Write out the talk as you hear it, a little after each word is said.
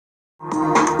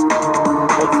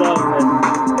What's up,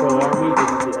 Pro Army? This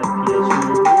is the FPS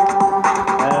shooter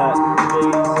here.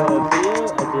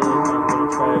 Today's video, I'm gonna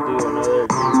try to do another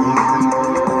Team X3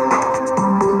 video.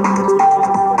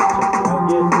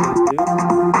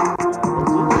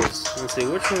 Let's see,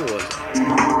 which one was it?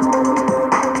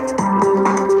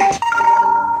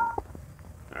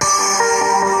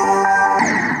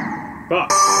 Fuck!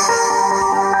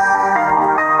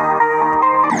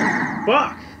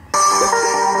 Fuck!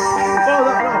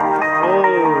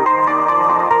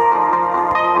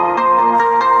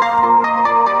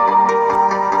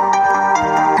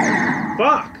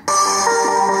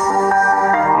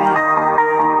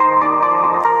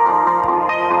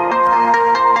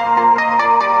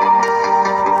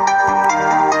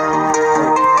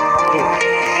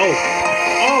 Oh, no, no!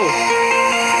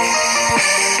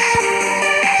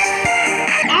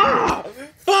 Oh!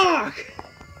 Fuck!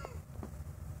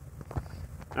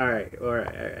 Alright.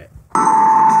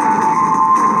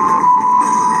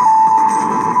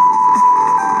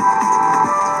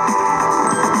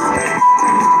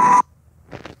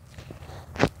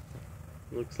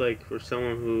 Looks like for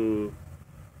someone who...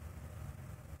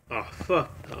 Oh,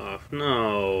 fuck off.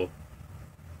 No.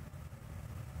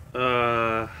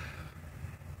 No.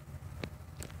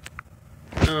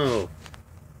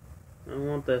 I don't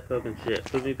want that fucking shit.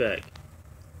 Put me back.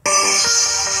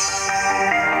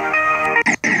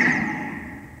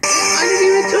 I didn't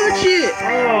even touch it!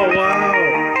 Oh, wow.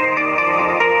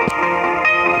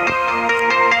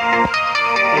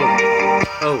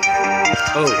 Oh.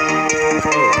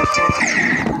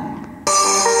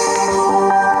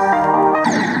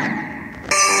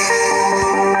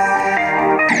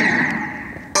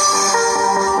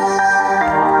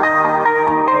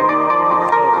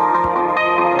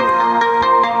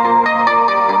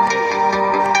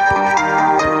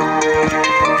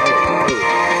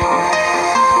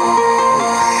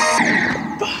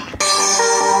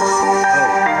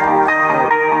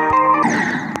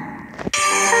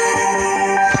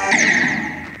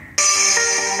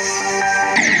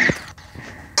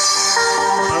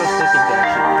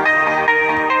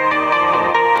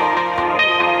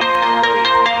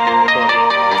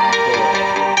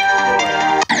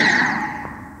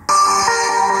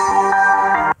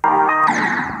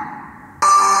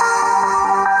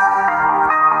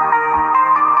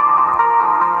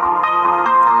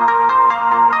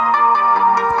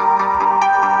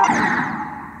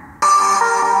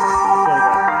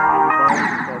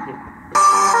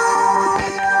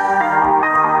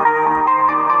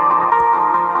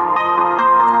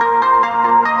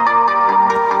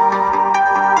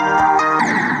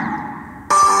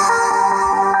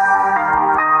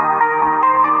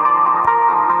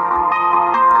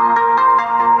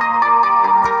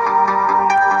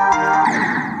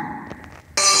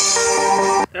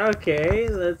 Okay,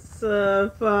 let's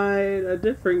find a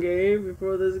different game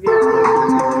before this gets like the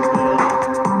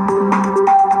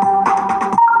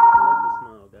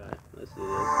smile guy. Let's do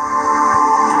this.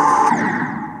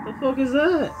 The fuck is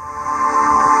that?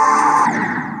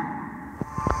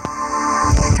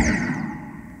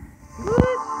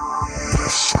 What?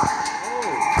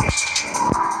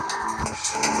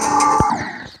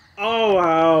 Oh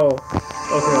wow.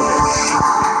 Okay.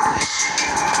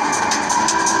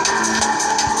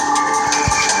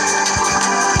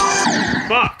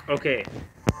 Fuck! Okay.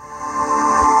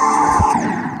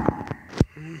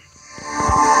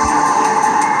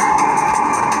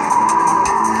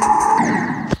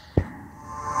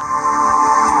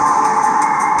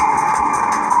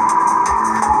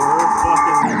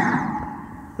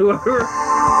 Whoever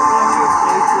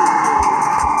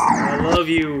I love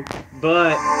you,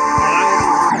 but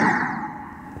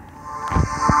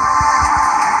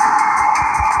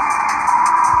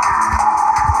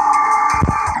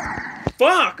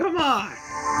fuck, come on!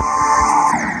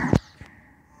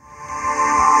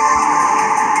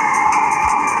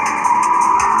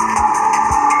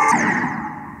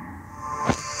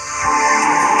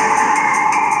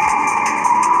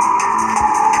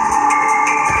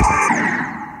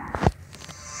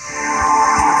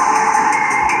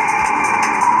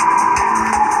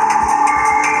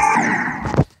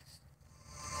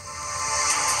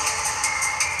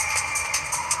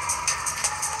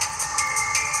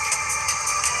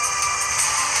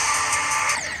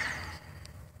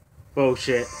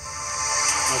 Bullshit.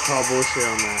 I'll call bullshit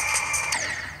on that.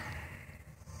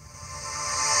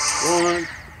 1,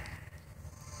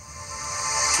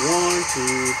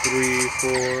 2, 3,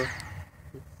 4.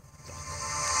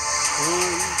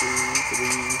 1, 2, 3,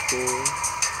 4.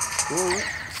 1.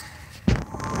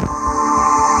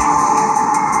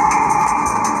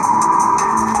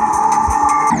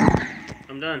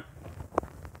 I'm done.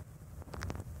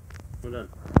 I'm done.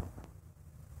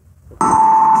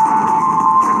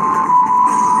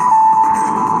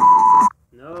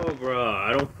 No, bro,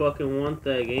 I don't fucking want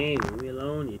that game. Leave me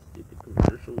alone, you stupid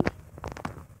commercials.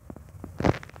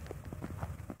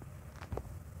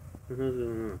 What's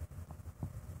going on?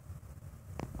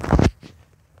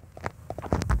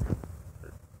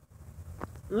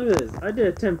 Look at this. I did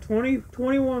attempt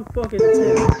 21 fucking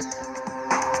attempts.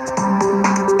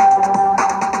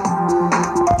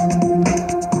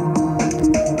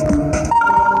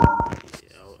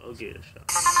 Yeah, I'll give it a shot.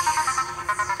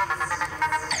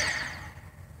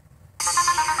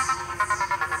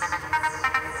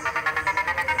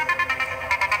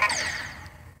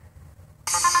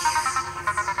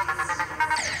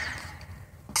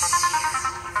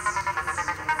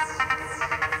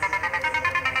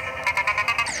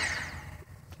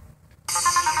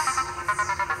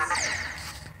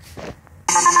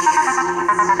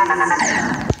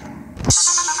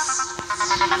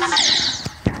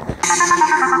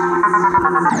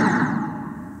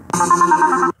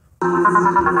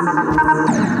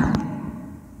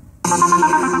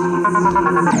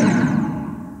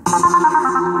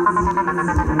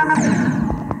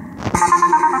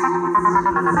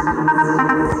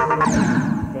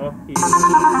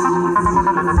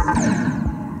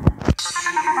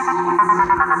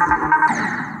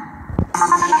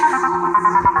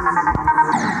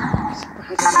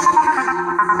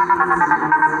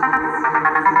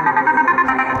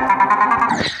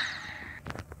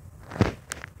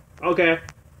 Okay.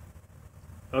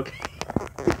 Okay.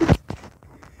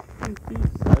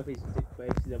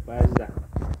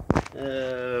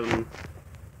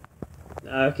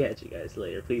 I'll catch you guys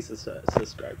later. Please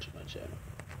subscribe to my channel.